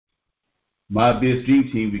My Biz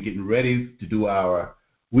Dream Team, we're getting ready to do our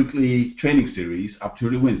weekly training series,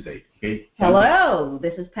 Opportunity Wednesday. Okay. Hello,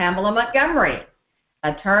 this is Pamela Montgomery,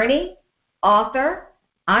 attorney, author,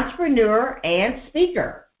 entrepreneur, and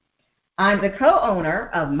speaker. I'm the co-owner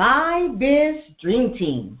of My Biz Dream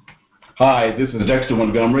Team. Hi, this is Dexter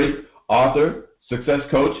Montgomery, author, success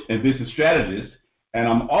coach, and business strategist, and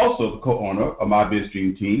I'm also the co-owner of My Biz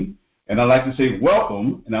Dream Team. And I'd like to say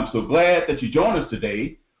welcome, and I'm so glad that you joined us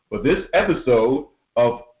today for this episode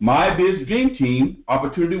of My Biz Dream Team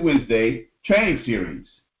Opportunity Wednesday training series.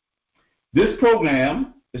 This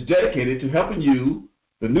program is dedicated to helping you,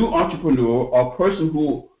 the new entrepreneur or person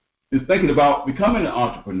who is thinking about becoming an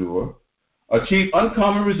entrepreneur, achieve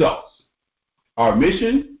uncommon results. Our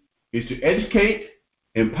mission is to educate,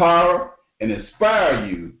 empower, and inspire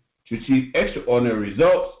you to achieve extraordinary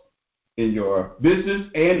results in your business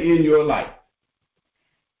and in your life.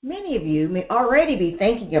 Many of you may already be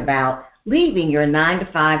thinking about leaving your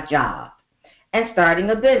 9-to-5 job and starting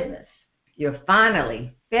a business. You're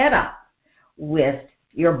finally fed up with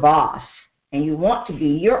your boss and you want to be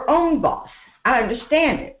your own boss. I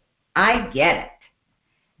understand it. I get it.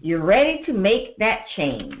 You're ready to make that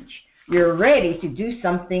change. You're ready to do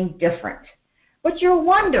something different. But you're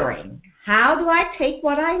wondering, how do I take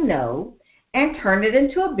what I know and turn it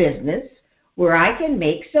into a business where I can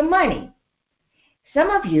make some money? Some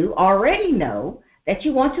of you already know that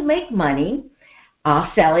you want to make money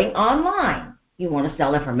selling online. You want to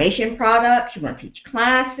sell information products, you want to teach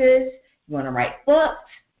classes, you want to write books,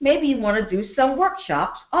 maybe you want to do some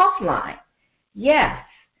workshops offline. Yes,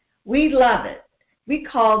 we love it. We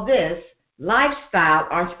call this lifestyle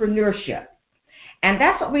entrepreneurship. And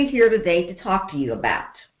that's what we're here today to talk to you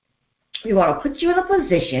about. We want to put you in a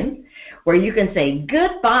position where you can say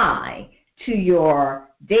goodbye to your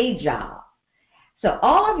day job. So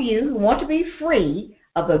all of you who want to be free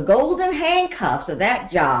of the golden handcuffs of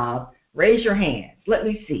that job, raise your hands. Let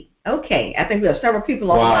me see. Okay, I think we have several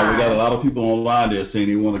people online. Wow, we got a lot of people online there saying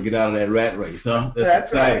they want to get out of that rat race, huh?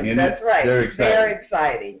 That's exciting, right. isn't That's it? right. Very exciting. Very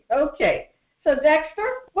exciting. Okay, so Dexter,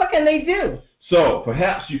 what can they do? So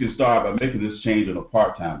perhaps you can start by making this change on a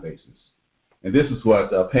part-time basis. And this is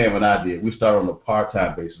what Pam and I did. We started on a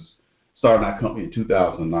part-time basis, starting our company in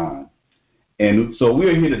 2009. And so we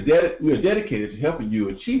are dedicated to helping you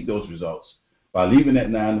achieve those results by leaving that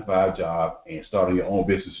 9-to-5 job and starting your own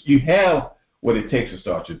business. You have what it takes to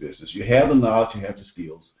start your business. You have the knowledge, you have the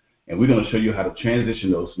skills, and we're going to show you how to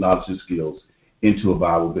transition those knowledge and skills into a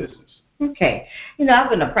viable business. Okay. I've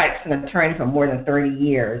been a practicing attorney for more than 30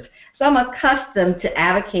 years, so I'm accustomed to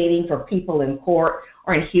advocating for people in court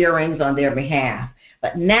or in hearings on their behalf.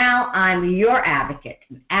 But now I'm your advocate,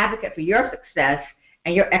 an advocate for your success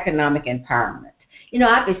and your economic empowerment.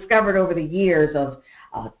 I've discovered over the years of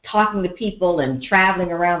talking to people and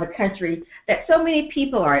traveling around the country that so many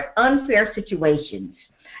people are in unfair situations.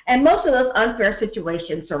 And most of those unfair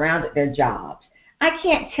situations surrounded their jobs. I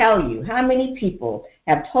can't tell you how many people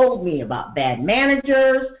have told me about bad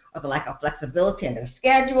managers or the lack of flexibility in their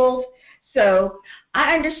schedules. So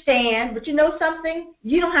I understand, but you know something?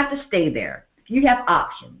 You don't have to stay there. You have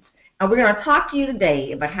options. And we're going to talk to you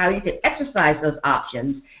today about how you can exercise those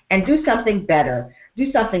options and do something better,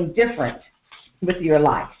 do something different with your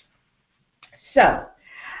life. So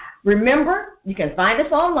remember, you can find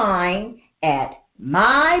us online at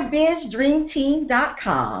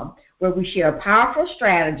mybizdreamteam.com, where we share powerful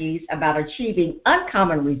strategies about achieving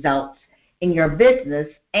uncommon results in your business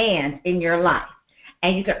and in your life.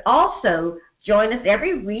 And you can also join us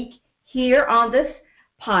every week here on this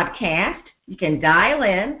podcast. You can dial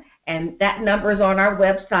in, and that number is on our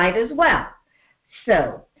website as well.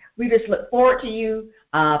 So we just look forward to you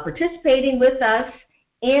participating with us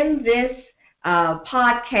in this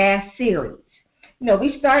podcast series.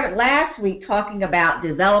 We started last week talking about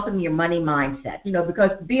developing your money mindset,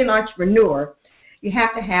 because to be an entrepreneur, you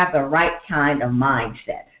have to have the right kind of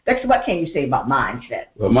mindset. Dexter, what can you say about mindset?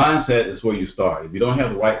 Well, mindset is where you start. If you don't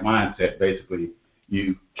have the right mindset, basically,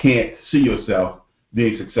 you can't see yourself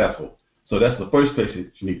being successful. So that's the first place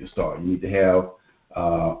that you need to start. You need to have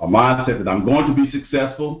a mindset that I'm going to be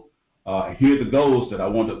successful, and here are the goals that I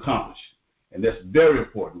want to accomplish. And that's very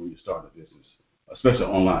important when you start a business, especially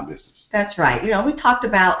online business. That's right. We talked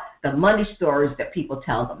about the money stories that people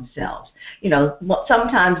tell themselves.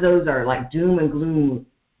 Sometimes those are like doom and gloom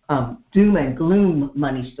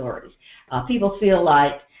money stories. People feel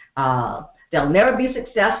like they'll never be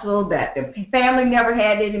successful, that their family never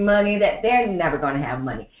had any money, that they're never going to have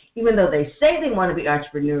money. Even though they say they want to be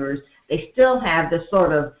entrepreneurs, they still have this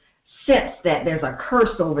sort of sense that there's a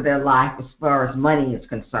curse over their life as far as money is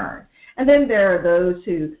concerned. And then there are those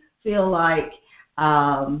who feel like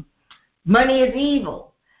money is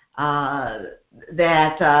evil. That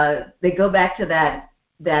they go back to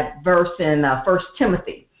that verse in 1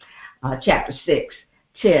 Timothy chapter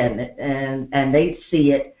 6:10, and they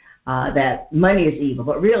see it that money is evil,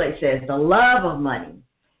 but really it says the love of money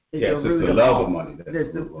is the root of all. Money.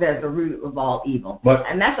 That's the root of all evil. But,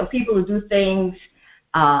 and that's when people who do things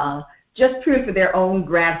just purely for their own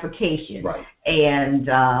gratification, right. and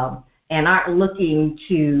aren't looking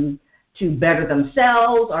to better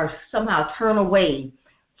themselves or somehow turn away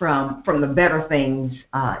from the better things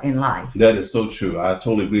in life. That is so true. I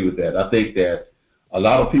totally agree with that. I think that a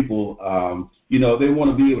lot of people, they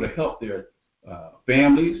want to be able to help their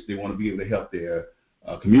families. They want to be able to help their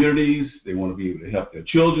communities. They want to be able to help their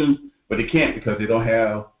children, but they can't because they don't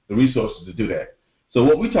have the resources to do that. So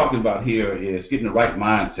what we're talking about here is getting the right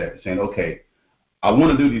mindset, saying, okay, I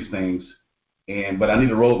want to do these things, but I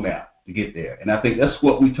need a roadmap to get there. And I think that's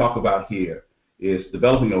what we talk about here, is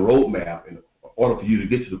developing a roadmap in order for you to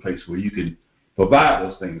get to the place where you can provide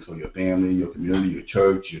those things for your family, your community, your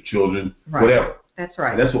church, your children, right. Whatever. That's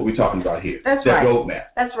right. And that's what we're talking about here. That's that right. roadmap.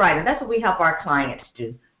 That's right. And that's what we help our clients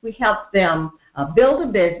do. We help them build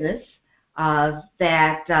a business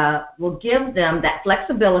that will give them that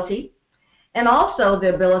flexibility and also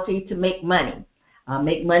the ability to make money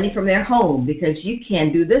from their home, because you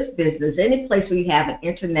can do this business any place where you have an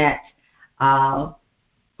internet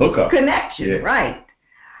hookup connection, yeah. Right.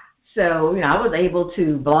 So, I was able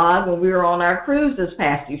to blog when we were on our cruise this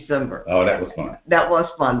past December. Oh, that was fun. That was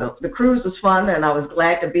fun. The cruise was fun, and I was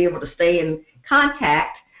glad to be able to stay in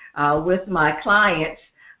contact with my clients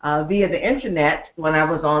via the internet when I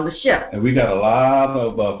was on the ship. And we got a lot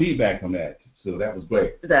of feedback from that, so that was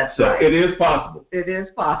great. That's so right. So it is possible. It is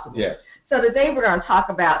possible. Yes. So today we're going to talk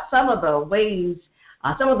about some of the ways,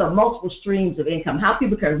 some of the multiple streams of income, how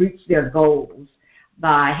people can reach their goals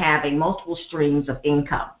by having multiple streams of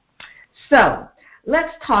income. So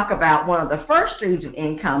let's talk about one of the first streams of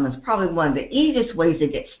income. Is probably one of the easiest ways to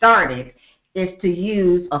get started is to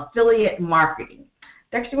use affiliate marketing.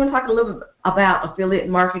 Dexter, you want to talk a little bit about affiliate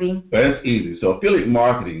marketing? Well, that's easy. So affiliate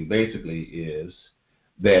marketing basically is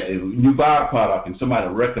that if you buy a product and somebody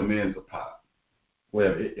recommends a product,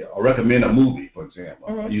 or recommend a movie, for example.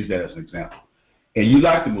 Mm-hmm. I use that as an example. And you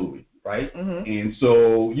like the movie, right? Mm-hmm. And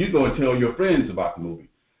so you go and tell your friends about the movie.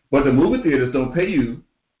 But the movie theaters don't pay you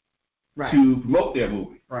right. to promote their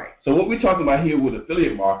movie. Right. So what we're talking about here with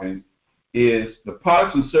affiliate marketing is the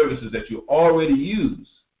products and services that you already use,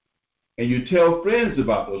 and you tell friends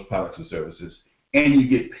about those products and services, and you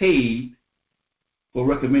get paid for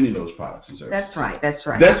recommending those products and services. That's right. That's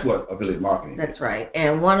right. That's what affiliate marketing is. That's right.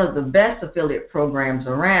 And one of the best affiliate programs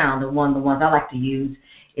around, and one of the ones I like to use,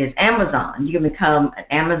 is Amazon. You can become an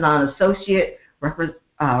Amazon associate,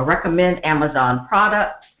 recommend Amazon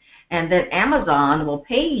products, and then Amazon will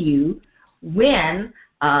pay you when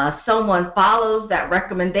someone follows that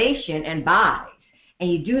recommendation and buys. And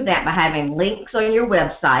you do that by having links on your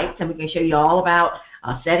website, and we can show you all about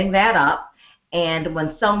setting that up. And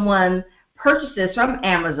when someone purchases from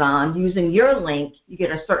Amazon using your link, you get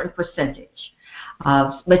a certain percentage.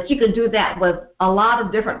 But you can do that with a lot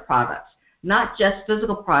of different products, not just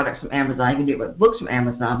physical products from Amazon. You can do it with books from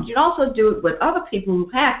Amazon, but you can also do it with other people who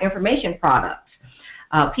have information products,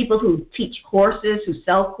 people who teach courses, who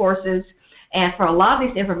sell courses. And for a lot of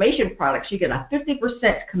these information products, you get a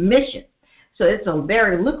 50% commission. So it's a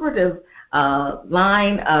very lucrative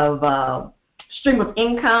line of stream of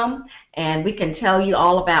income, and we can tell you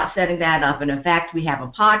all about setting that up. And in fact, we have a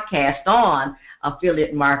podcast on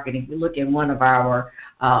affiliate marketing. We look in one of our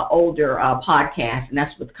older podcasts, and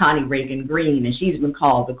that's with Connie Reagan Green, and she's been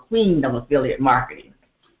called the queen of affiliate marketing.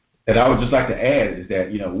 And I would just like to add is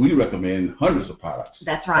that, we recommend hundreds of products.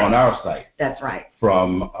 That's right. On our site. That's right.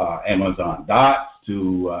 From Amazon Dots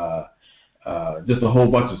to just a whole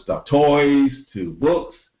bunch of stuff, toys to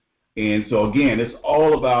books. And so, again, it's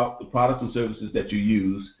all about the products and services that you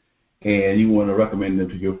use, and you want to recommend them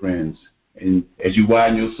to your friends. And as you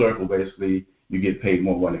widen your circle, basically, you get paid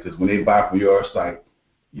more money, because when they buy from your site,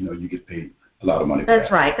 you get paid a lot of money for that.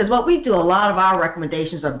 That's right, because what we do, a lot of our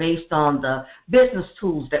recommendations are based on the business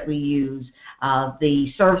tools that we use,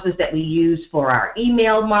 the services that we use for our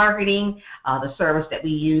email marketing, the service that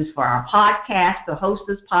we use for our podcast, to host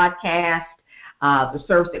this podcast, the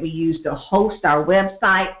service that we use to host our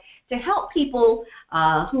website, to help people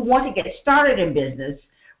who want to get started in business.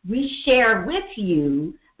 We share with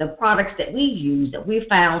you the products that we use that we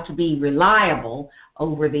found to be reliable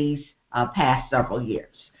over these past several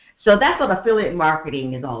years. So that's what affiliate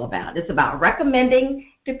marketing is all about. It's about recommending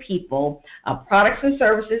to people products and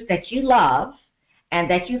services that you love and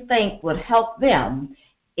that you think would help them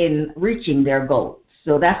in reaching their goals.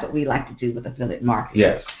 So that's what we like to do with affiliate marketing.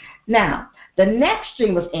 Yes. Now, the next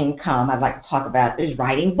stream of income I'd like to talk about is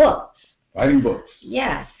writing books. Writing books.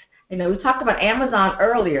 Yes. We talked about Amazon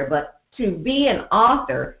earlier, but to be an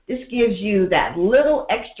author, this gives you that little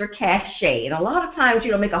extra cachet. And a lot of times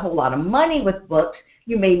you don't make a whole lot of money with books.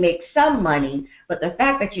 You may make some money, but the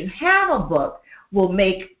fact that you have a book will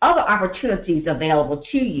make other opportunities available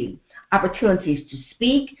to you. Opportunities to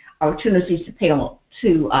speak, opportunities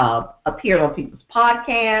to appear on people's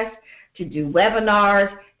podcasts, to do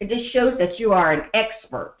webinars. It just shows that you are an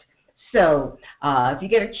expert. So if you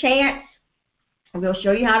get a chance, we'll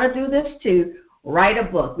show you how to do this too. Write a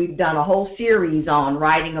book. We've done a whole series on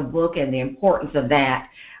writing a book and the importance of that,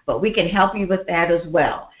 but we can help you with that as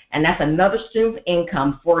well. And that's another stream of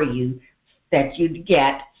income for you that you'd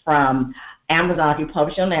get from Amazon, if you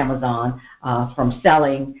publish on Amazon, from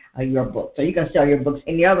selling your book. So you can sell your books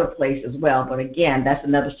any other place as well, but again, that's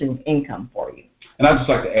another stream of income for you. And I'd just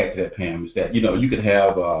like to add to that, Pam, is that, you could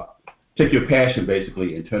have, take your passion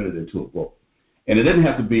basically and turn it into a book. And it doesn't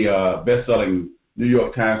have to be a best-selling New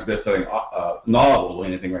York Times best-selling novel or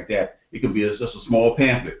anything like that. It could be just a small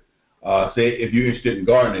pamphlet. Say if you're interested in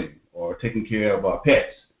gardening or taking care of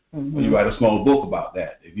pets, you write a small book about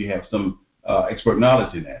that. If you have some expert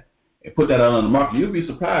knowledge in that, and put that out on the market, you'll be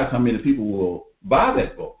surprised how many people will buy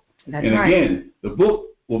that book. That's and right. Again, the book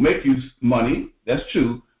will make you money. That's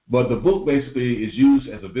true. But the book basically is used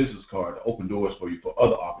as a business card to open doors for you for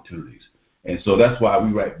other opportunities. And so that's why we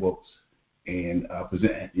write books and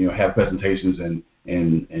present, have presentations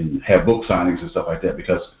and have book signings and stuff like that,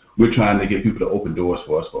 because we're trying to get people to open doors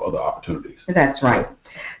for us for other opportunities. That's right.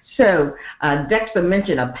 So Dexter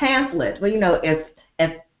mentioned a pamphlet. Well,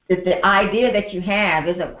 if the idea that you have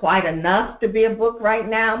isn't quite enough to be a book right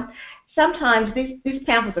now, sometimes these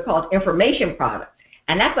pamphlets are called information products,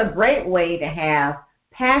 and that's a great way to have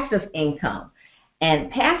passive income.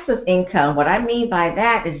 And passive income, what I mean by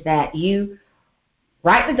that is that you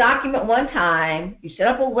write the document one time, you set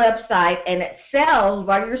up a website, and it sells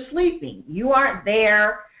while you're sleeping. You aren't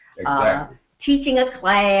there teaching a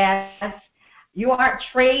class. You aren't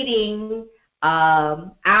trading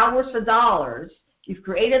hours for dollars. You've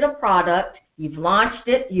created a product, you've launched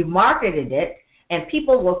it, you've marketed it, and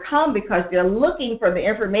people will come because they're looking for the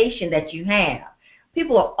information that you have.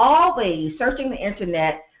 People are always searching the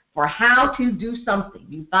internet for how to do something.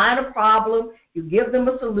 You find a problem, you give them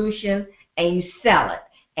a solution, and you sell it.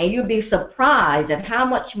 And you'll be surprised at how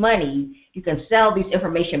much money you can sell these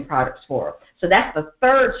information products for. So that's the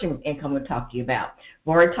third stream of income we'll talk to you about.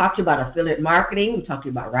 We've already talked to you about affiliate marketing. We talked to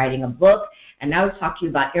you about writing a book. And now we'll talk to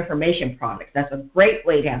you about information products. That's a great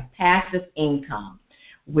way to have passive income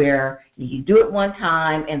where you do it one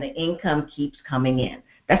time and the income keeps coming in.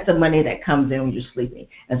 That's the money that comes in when you're sleeping.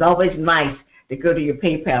 It's always nice to go to your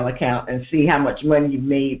PayPal account and see how much money you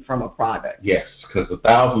made from a product. Yes, because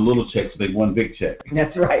 1,000 little checks make one big check.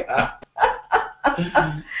 That's right.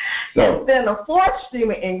 So, and then a fourth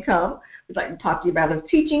stream of income we'd like to talk to you about is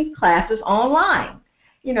teaching classes online.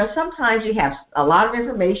 Sometimes you have a lot of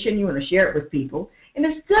information, you want to share it with people, and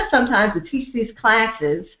it's good sometimes to teach these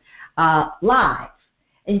classes live.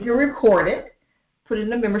 And you can record it, put it in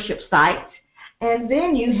the membership site, and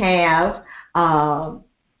then you have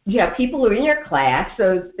people who are in your class,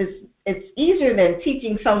 so it's easier than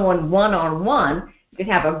teaching someone one-on-one. You can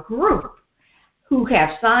have a group who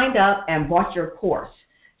have signed up and bought your course.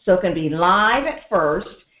 So it can be live at first,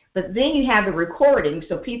 but then you have the recording,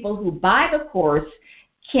 so people who buy the course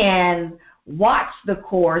can watch the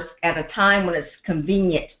course at a time when it's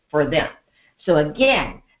convenient for them. So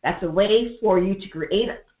again, that's a way for you to create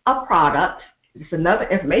a product. It's another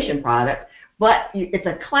information product, but it's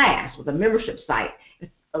a class with a membership site.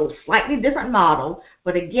 It's a slightly different model,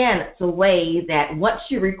 but again, it's a way that once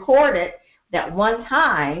you record it that one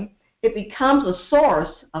time, it becomes a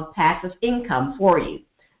source of passive income for you.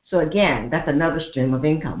 So again, that's another stream of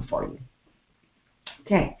income for you.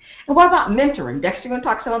 Okay. And what about mentoring? Dexter, you want to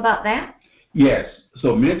talk some about that? Yes.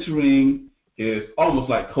 So mentoring is almost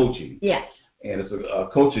like coaching. Yes. And it's a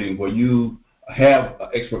coaching where you have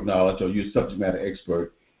expert knowledge or you're a subject matter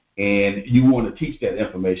expert, and you want to teach that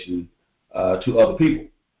information to other people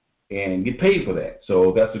and get paid for that.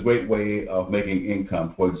 So that's a great way of making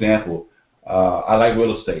income. For example, I like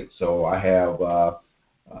real estate, so I have a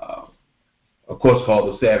course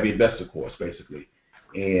called the Savvy Investor Course, basically.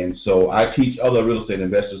 And so I teach other real estate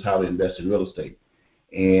investors how to invest in real estate.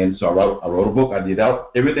 And so I wrote a book. I did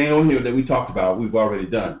out everything on here that we talked about, we've already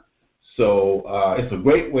done. So it's a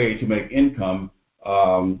great way to make income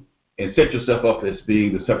and set yourself up as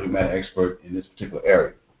being the subject matter expert in this particular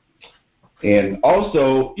area. And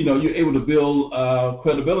also, you're able to build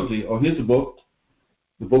credibility. Here's a book.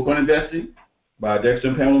 The Book on Investing by Dexter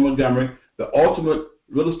and Pamela Montgomery, the ultimate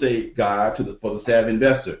real estate guide for the savvy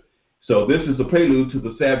investor. So this is the prelude to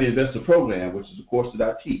the Savvy Investor program, which is a course that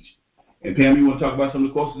I teach. And Pam, you want to talk about some of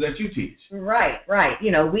the courses that you teach? Right.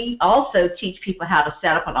 We also teach people how to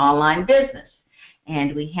set up an online business.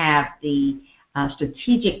 And we have the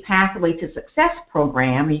Strategic Pathway to Success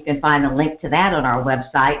program. You can find a link to that on our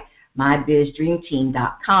website,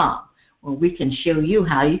 mybizdreamteam.com, where we can show you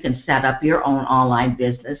how you can set up your own online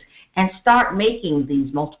business and start making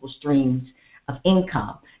these multiple streams of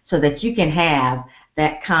income so that you can have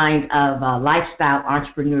that kind of lifestyle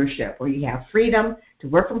entrepreneurship where you have freedom to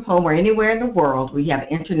work from home or anywhere in the world where you have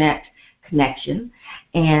internet connection.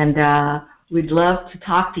 And we'd love to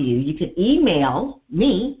talk to you. You can email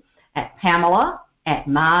me at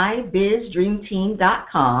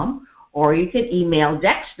Pamela@mybizdreamteam.com, or you can email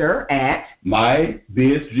Dexter at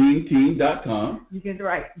mybizdreamteam.com. You can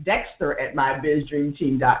write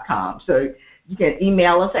Dexter@mybizdreamteam.com. So you can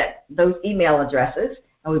email us at those email addresses,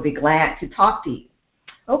 and we'd be glad to talk to you.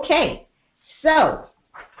 Okay, so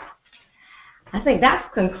I think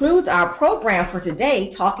that concludes our program for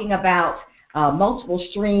today, talking about multiple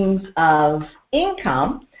streams of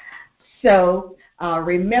income. So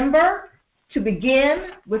remember to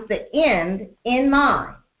begin with the end in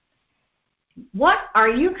mind. What are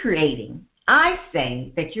you creating? I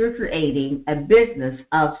say that you're creating a business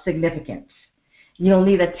of significance. You'll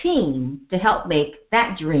need a team to help make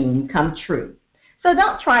that dream come true. So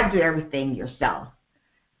don't try to do everything yourself.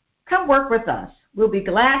 Come work with us. We'll be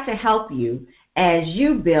glad to help you as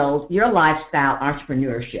you build your lifestyle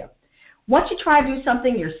entrepreneurship. Once you try to do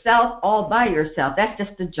something yourself, all by yourself, that's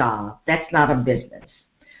just a job. That's not a business.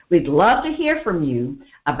 We'd love to hear from you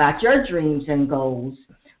about your dreams and goals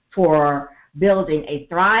for building a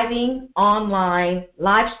thriving online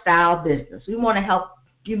lifestyle business. We want to help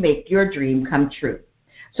you make your dream come true.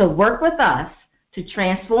 So work with us to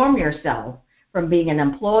transform yourself from being an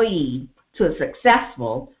employee to a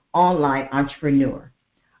successful online entrepreneur.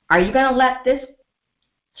 Are you going to let this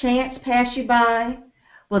chance pass you by?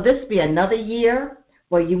 Will this be another year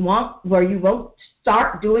where you won't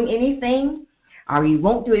start doing anything, or you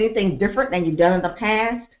won't do anything different than you've done in the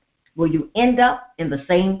past? Will you end up in the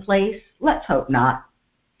same place? Let's hope not.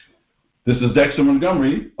 This is Dexter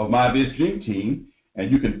Montgomery of My Biz Dream Team,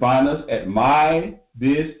 and you can find us at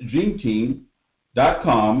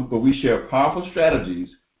mybizdreamteam.com, where we share powerful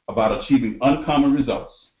strategies about achieving uncommon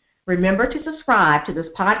results. Remember to subscribe to this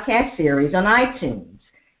podcast series on iTunes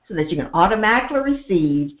so that you can automatically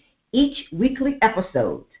receive each weekly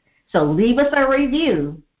episode. So leave us a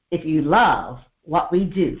review if you love what we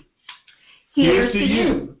do. Here's to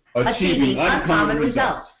you, achieving uncommon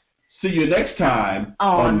results. See you next time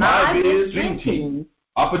on My Biz Dream Team,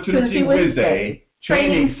 Opportunity Wednesday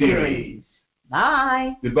Training Series.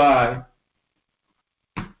 Bye. Goodbye.